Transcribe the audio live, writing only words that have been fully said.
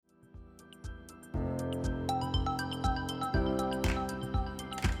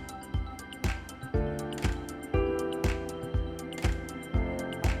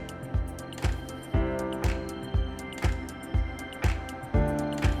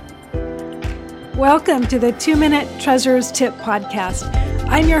Welcome to the 2-Minute Treasurer's Tip podcast.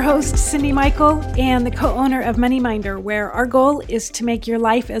 I'm your host, Cindy Michael, and the co-owner of MoneyMinder, where our goal is to make your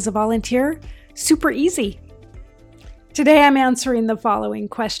life as a volunteer super easy. Today, I'm answering the following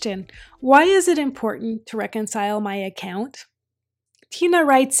question. Why is it important to reconcile my account? Tina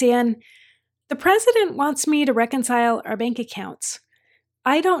writes in, the president wants me to reconcile our bank accounts.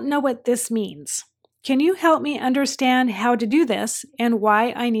 I don't know what this means. Can you help me understand how to do this and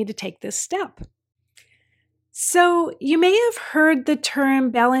why I need to take this step? So you may have heard the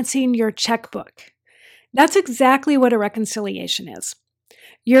term balancing your checkbook. That's exactly what a reconciliation is.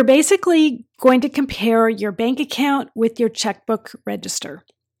 You're basically going to compare your bank account with your checkbook register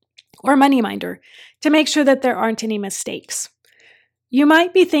or MoneyMinder to make sure that there aren't any mistakes. You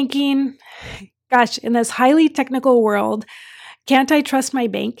might be thinking, gosh, in this highly technical world, can't I trust my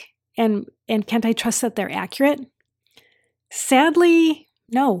bank and can't I trust that they're accurate? Sadly,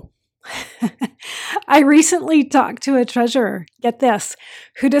 no. I recently talked to a treasurer, get this,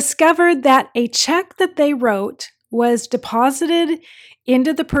 who discovered that a check that they wrote was deposited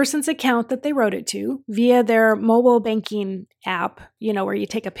into the person's account that they wrote it to via their mobile banking app, where you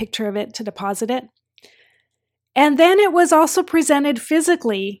take a picture of it to deposit it. And then it was also presented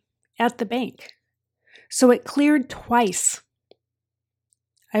physically at the bank. So it cleared twice.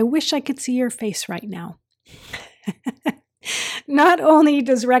 I wish I could see your face right now. Not only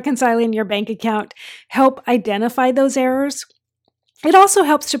does reconciling your bank account help identify those errors, it also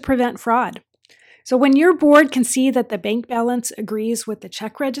helps to prevent fraud. So when your board can see that the bank balance agrees with the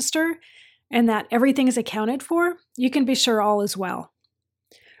check register and that everything is accounted for, you can be sure all is well.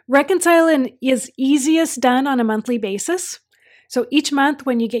 Reconciling is easiest done on a monthly basis. So each month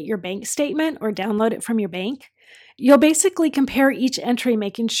when you get your bank statement or download it from your bank, you'll basically compare each entry,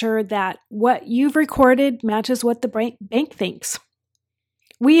 making sure that what you've recorded matches what the bank thinks.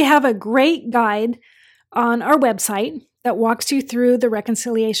 We have a great guide on our website that walks you through the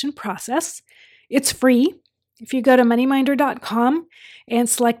reconciliation process. It's free. If you go to moneyminder.com and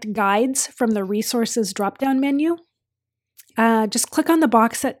select guides from the resources drop-down menu, just click on the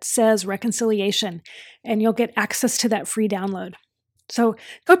box that says reconciliation and you'll get access to that free download. So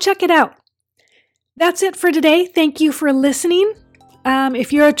go check it out. That's it for today. Thank you for listening.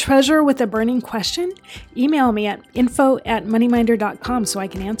 If you're a treasurer with a burning question, email me at info@moneyminder.com so I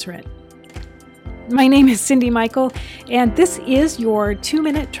can answer it. My name is Cindy Michael, and this is your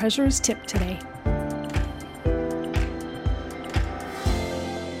 2-Minute Treasurer's Tip today.